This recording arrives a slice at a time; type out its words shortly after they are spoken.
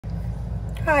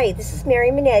Hi, this is Mary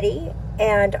Minetti,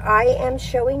 and I am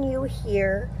showing you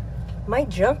here my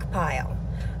junk pile.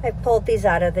 I pulled these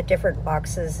out of the different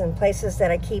boxes and places that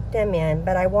I keep them in,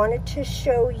 but I wanted to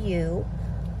show you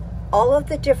all of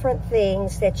the different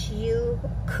things that you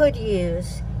could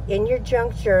use in your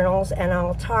junk journals, and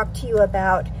I'll talk to you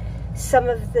about some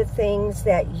of the things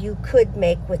that you could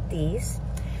make with these.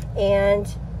 And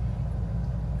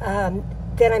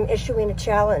then I'm issuing a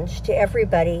challenge to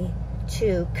everybody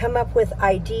to come up with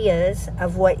ideas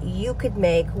of what you could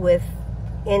make with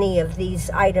any of these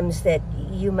items that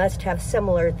you must have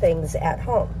similar things at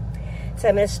home. So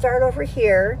I'm going to start over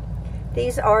here.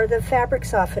 These are the fabric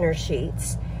softener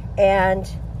sheets, and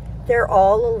they're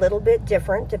all a little bit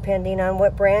different depending on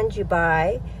what brand you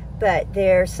buy, but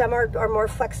some are more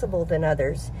flexible than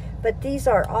others. But these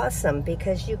are awesome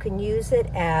because you can use it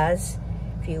as,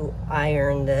 if you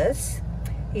iron this,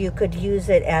 you could use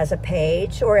it as a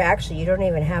page, or actually you don't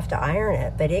even have to iron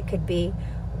it, but it could be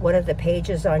one of the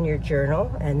pages on your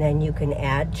journal, and then you can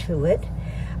add to it.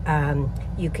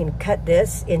 You can cut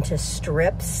this into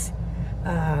strips,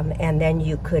 and then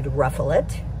you could ruffle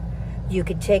it. You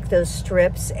could take those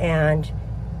strips and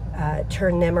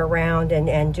turn them around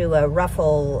and do a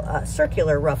ruffle,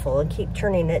 circular ruffle, and keep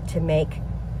turning it to make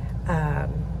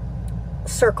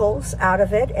circles out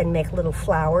of it and make little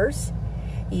flowers.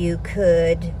 You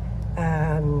could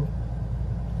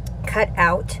cut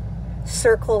out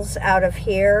circles out of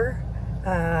here.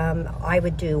 I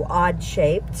would do odd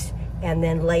shapes and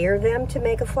then layer them to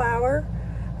make a flower.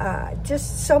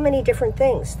 Just so many different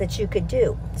things that you could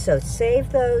do. So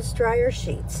save those dryer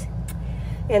sheets.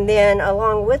 And then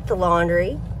along with the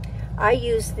laundry, I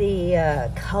use the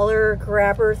color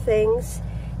grabber things,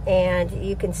 and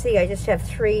you can see I just have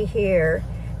 3 here.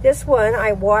 This one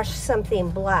I washed something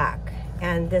black,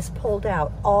 and this pulled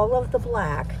out all of the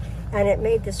black, and it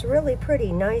made this really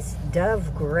pretty nice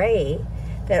dove gray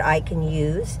that I can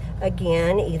use,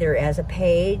 again, either as a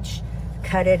page,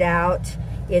 cut it out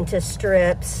into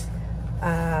strips,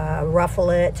 ruffle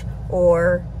it,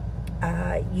 or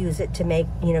use it to make,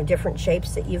 different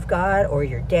shapes that you've got, or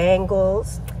your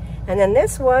dangles. And then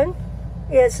this one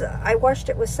is, I washed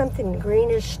it with something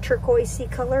greenish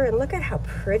turquoisey color, and look at how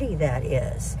pretty that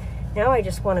is. Now I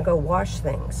just want to go wash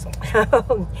things.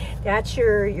 That's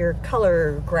your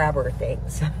color grabber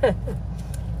things.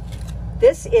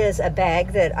 This is a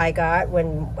bag that I got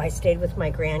when I stayed with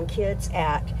my grandkids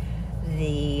at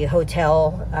the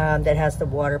hotel that has the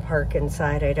water park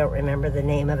inside. I don't remember the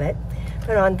name of it.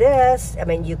 But on this, I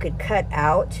mean, you could cut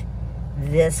out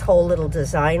this whole little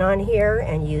design on here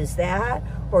and use that,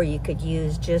 or you could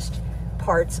use just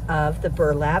parts of the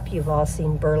burlap. You've all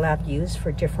seen burlap used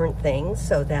for different things,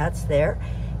 so that's there.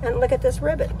 And look at this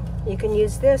ribbon. You can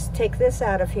use this, take this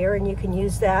out of here, and you can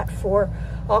use that for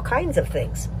all kinds of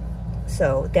things.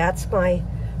 So that's my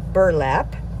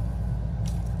burlap.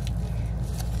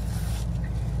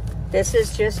 This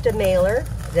is just a mailer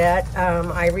that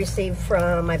I received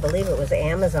from, I believe it was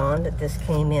Amazon that this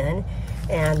came in.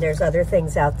 And there's other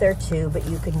things out there too, but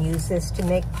you can use this to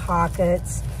make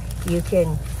pockets. You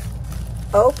can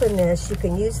open this, you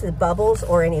can use the bubbles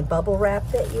or any bubble wrap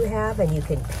that you have, and you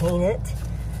can paint it.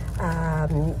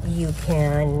 You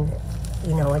can,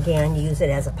 again, use it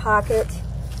as a pocket.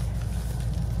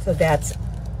 So that's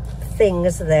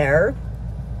things there.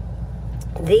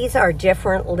 These are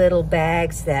different little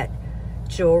bags that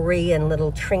jewelry and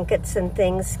little trinkets and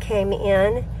things came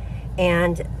in,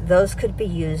 and those could be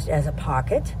used as a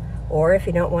pocket. Or if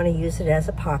you don't want to use it as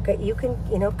a pocket, you can,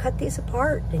 cut these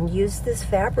apart and use this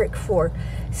fabric for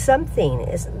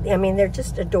something. I mean, they're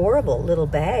just adorable little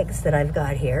bags that I've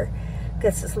got here.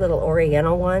 Got this little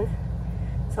Oriental one.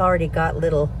 It's already got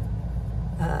little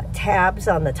tabs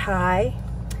on the tie.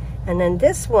 And then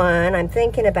this one I'm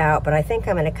thinking about, but I think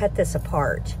I'm going to cut this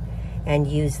apart and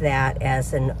use that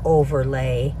as an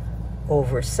overlay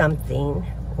over something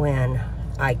when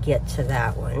I get to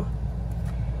that one.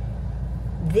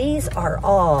 These are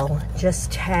all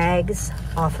just tags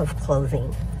off of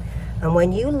clothing. And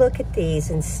when you look at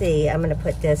these and see, I'm going to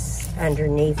put this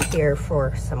underneath here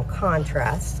for some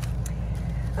contrast.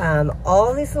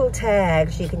 All these little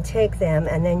tags, you can take them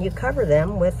and then you cover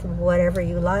them with whatever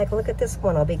you like. Look at this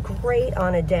one, it'll be great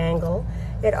on a dangle.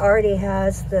 It already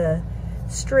has the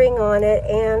string on it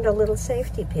and a little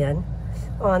safety pin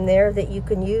on there that you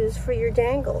can use for your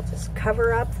dangle. Just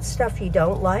cover up the stuff you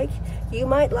don't like. You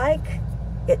might like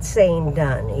it saying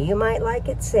done. You might like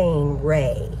it saying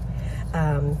Ray.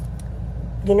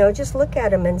 Just look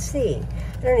at them and see.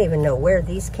 I don't even know where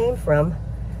these came from,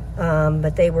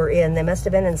 but they must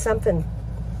have been in something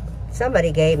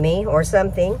somebody gave me or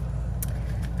something.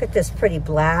 Look at this pretty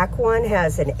black one,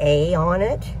 has an A on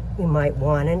it. You might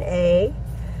want an A.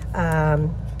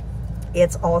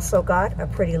 It's also got a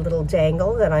pretty little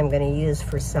dangle that I'm going to use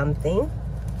for something.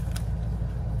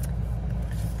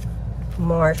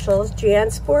 Marshall's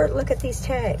JanSport. Look at these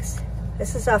tags.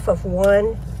 This is off of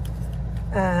one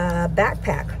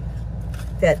backpack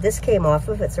that this came off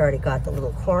of. It's already got the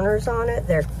little corners on it.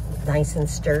 They're nice and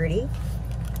sturdy.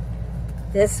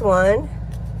 This one,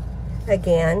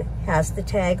 again, has the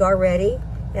tag already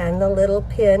and the little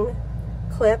pin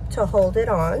clip to hold it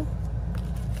on.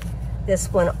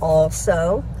 This one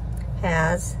also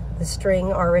has the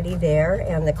string already there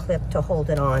and the clip to hold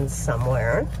it on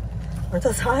somewhere. Aren't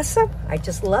those awesome? I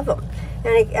just love them.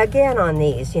 And again, on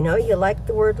these, you know, you like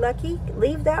the word lucky,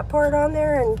 leave that part on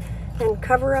there and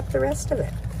cover up the rest of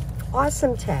it.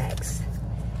 Awesome tags.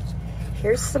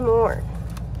 Here's some more.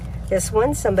 This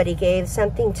one, somebody gave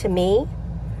something to me,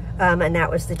 and that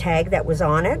was the tag that was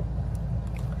on it.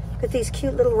 Look at these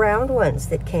cute little round ones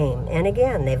that came. And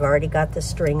again, they've already got the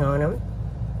string on them.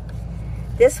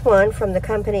 This one from the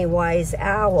company Wise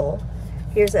Owl.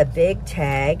 Here's a big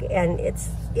tag, and it's,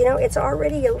 you know, it's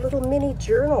already a little mini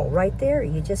journal right there.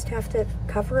 You just have to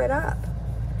cover it up.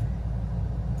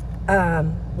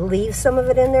 Leave some of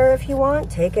it in there if you want.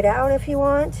 Take it out if you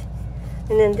want.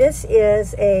 And then this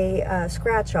is a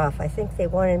scratch off. I think they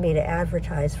wanted me to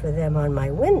advertise for them on my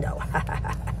window.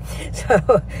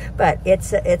 So, but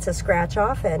it's a scratch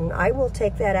off, and I will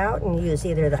take that out and use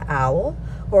either the owl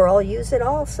or I'll use it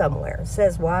all somewhere. It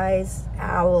says Wise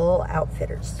Owl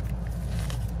Outfitters.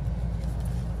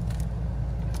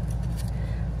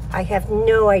 I have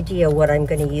no idea what I'm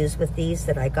going to use with these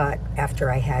that I got after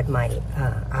I had my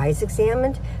eyes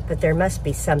examined, but there must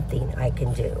be something I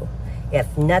can do.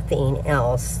 If nothing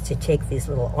else, to take these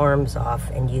little arms off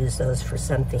and use those for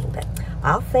something. But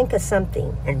I'll think of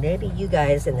something, and maybe you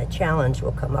guys in the challenge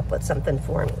will come up with something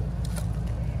for me.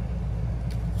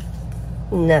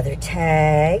 Another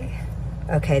tag.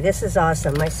 Okay, this is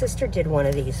awesome. My sister did one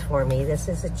of these for me. This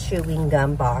is a chewing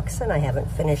gum box, and I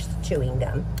haven't finished the chewing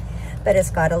gum. But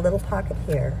it's got a little pocket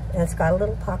here, and it's got a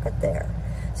little pocket there.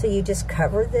 So you just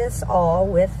cover this all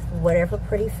with whatever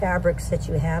pretty fabrics that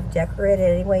you have, decorate it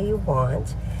any way you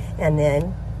want, and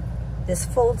then this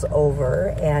folds over,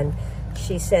 and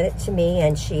she sent it to me,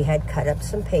 and she had cut up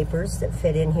some papers that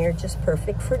fit in here just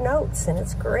perfect for notes, and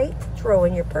it's great to throw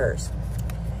in your purse.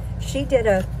 She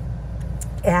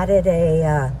added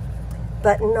a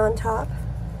button on top,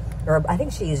 or I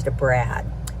think she used a brad,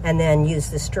 and then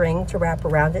used the string to wrap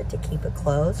around it to keep it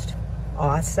closed.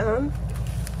 Awesome.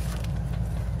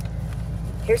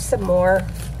 Here's some more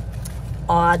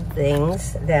odd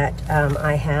things that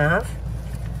I have.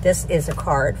 This is a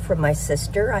card from my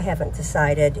sister. I haven't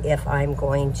decided if I'm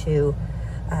going to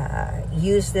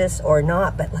use this or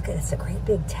not, but look, it's a great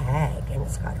big tag, and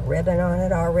it's got a ribbon on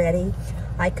it already.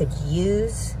 I could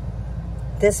use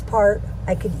this part.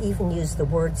 I could even use the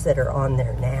words that are on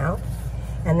there now.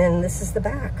 And then this is the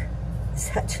back.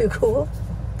 Is that too cool?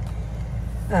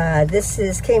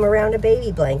 This came around a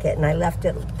baby blanket, and I left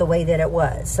it the way that it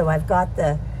was. So I've got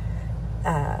the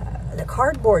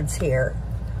cardboards here.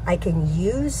 I can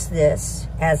use this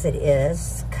as it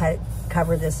is,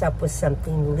 cover this up with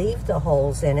something, leave the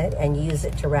holes in it, and use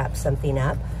it to wrap something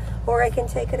up. Or I can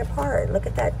take it apart. Look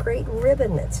at that great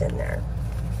ribbon that's in there.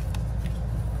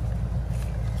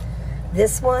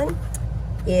 This one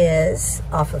is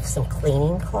off of some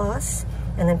cleaning cloths,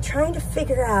 and I'm trying to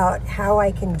figure out how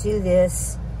I can do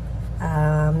this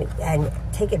and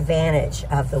take advantage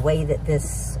of the way that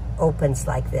this opens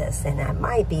like this. And it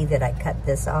might be that I cut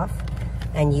this off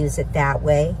and use it that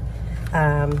way,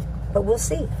 but we'll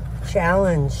see.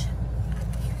 Challenge.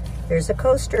 There's a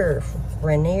coaster.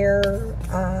 Rainier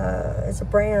is a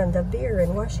brand of beer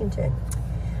in Washington.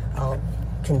 I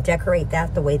can decorate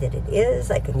that the way that it is.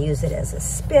 I can use it as a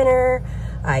spinner.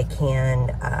 I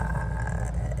can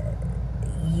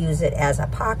use it as a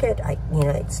pocket. You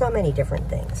know, so many different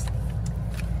things.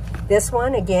 This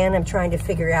one, again, I'm trying to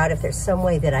figure out if there's some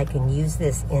way that I can use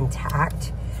this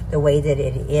intact the way that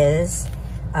it is,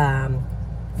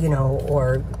 you know,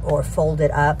 or fold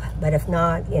it up. But if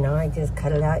not, you know, I just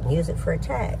cut it out and use it for a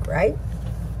tag, right?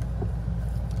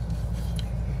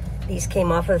 These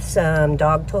came off of some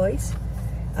dog toys.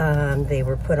 They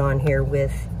were put on here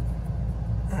with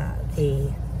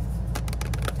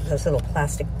those little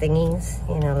plastic thingies,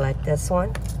 you know, like this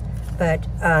one. But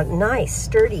nice,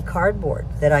 sturdy cardboard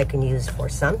that I can use for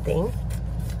something.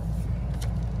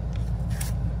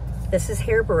 This is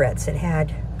hair barrettes. It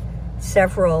had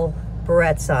several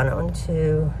barrettes on it. 1,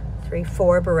 2, 3,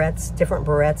 4 barrettes, different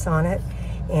barrettes on it.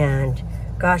 And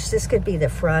Gosh, this could be the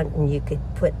front, and you could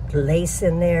put lace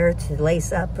in there to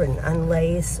lace up and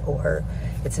unlace, or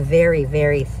it's very,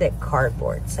 very thick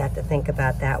cardboard. So I have to think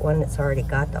about that one. It's already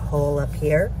got the hole up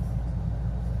here.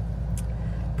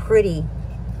 Pretty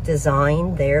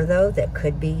design there, though, that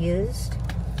could be used.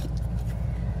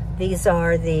 These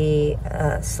are the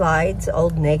slides,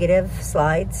 old negative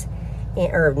slides,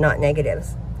 or not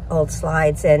negatives, old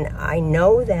slides. And I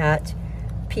know that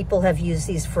people have used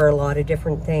these for a lot of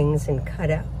different things and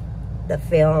cut out the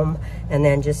film and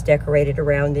then just decorated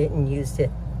around it and used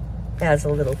it as a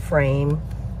little frame.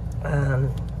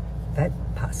 But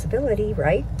possibility,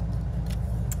 right?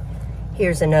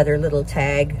 Here's another little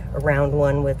tag, a round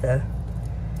one with a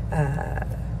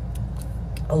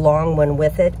long one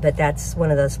with it, but that's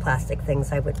one of those plastic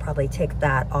things. I would probably take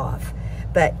that off.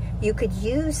 But you could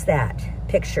use that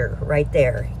picture right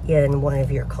there in one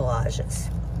of your collages.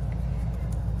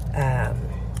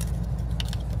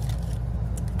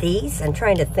 These, I'm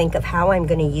trying to think of how I'm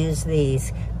going to use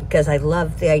these, because I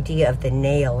love the idea of the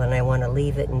nail and I want to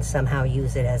leave it and somehow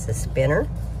use it as a spinner.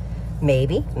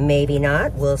 Maybe, maybe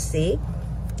not, we'll see.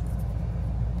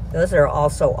 Those are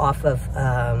also off of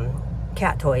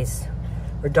cat toys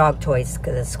or dog toys,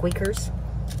 the squeakers.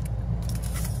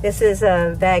 This is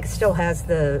a bag, still has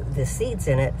the seeds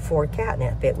in it for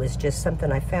catnip. It was just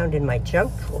something I found in my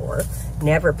junk drawer.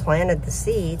 Never planted the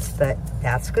seeds, but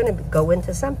that's going to go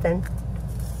into something.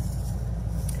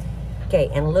 Okay,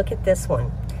 and look at this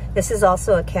one. This is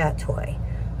also a cat toy.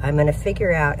 I'm going to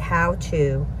figure out how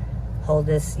to hold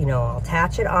this, you know, I'll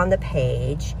attach it on the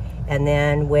page, and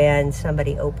then when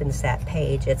somebody opens that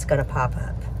page, it's going to pop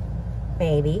up.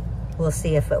 Maybe. We'll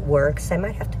see if it works. I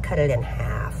might have to cut it in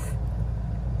half.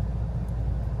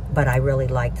 But I really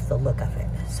liked the look of it.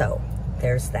 So,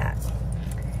 there's that.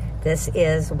 This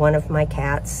is one of my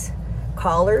cat's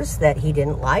collars that he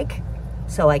didn't like,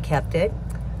 so I kept it.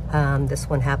 This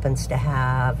one happens to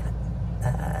have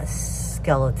a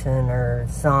skeleton or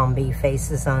zombie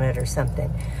faces on it or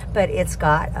something. But it's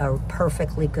got a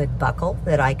perfectly good buckle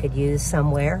that I could use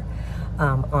somewhere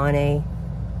on a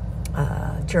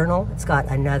journal. It's got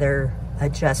another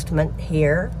adjustment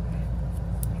here.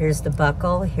 Here's the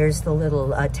buckle. Here's the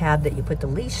little tab that you put the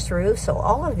leash through. So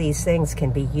all of these things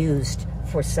can be used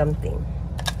for something.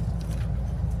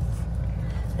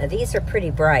 Now these are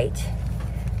pretty bright.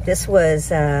 This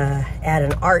was at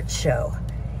an art show.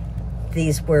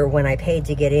 These were, when I paid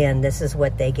to get in, this is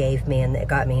what they gave me, and it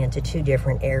got me into 2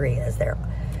 different areas. They're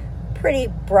pretty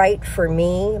bright for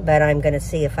me, but I'm going to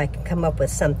see if I can come up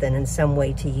with something in some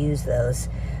way to use those.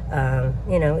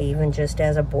 You know, even just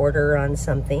as a border on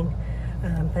something.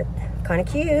 But kind of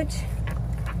cute.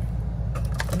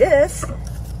 This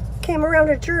came around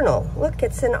a journal. Look,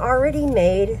 it's an already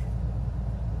made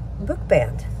book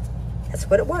band. That's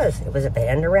what it was. It was a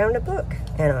band around a book.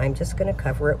 And I'm just going to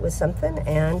cover it with something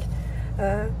and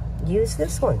use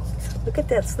this one. Look at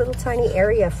this little tiny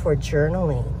area for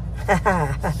journaling.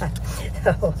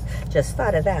 So, just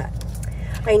thought of that.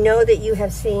 I know that you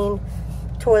have seen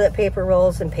toilet paper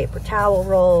rolls and paper towel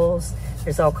rolls.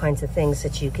 There's all kinds of things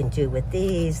that you can do with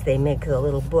these. They make the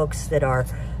little books that are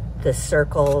the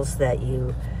circles that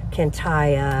you can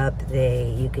tie up.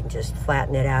 You can just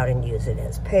flatten it out and use it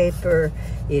as paper.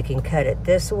 You can cut it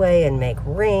this way and make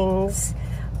rings.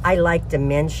 I like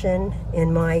dimension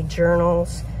in my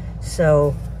journals.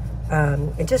 So,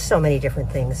 and just so many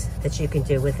different things that you can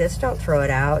do with this. Don't throw it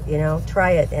out, you know.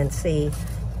 Try it and see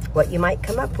what you might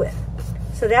come up with.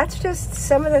 So that's just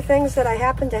some of the things that I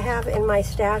happen to have in my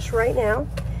stash right now.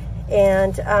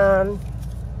 And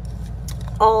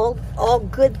all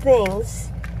good things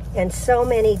and so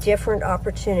many different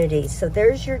opportunities. So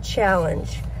there's your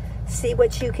challenge. See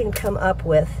what you can come up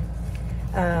with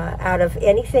out of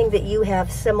anything that you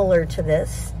have similar to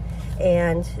this,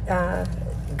 and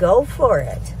go for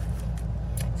it.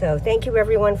 So thank you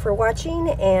everyone for watching,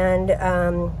 and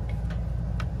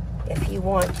if you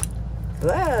want,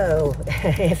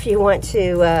 if you want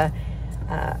to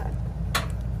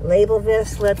label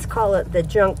this, let's call it the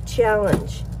Junk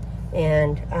Challenge.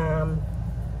 And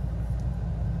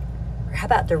how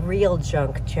about the Real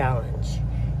Junk Challenge?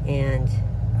 And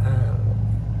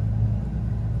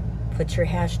put your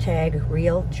hashtag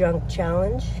Real Junk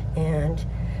Challenge, and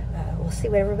we'll see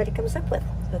what everybody comes up with.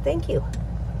 So thank you.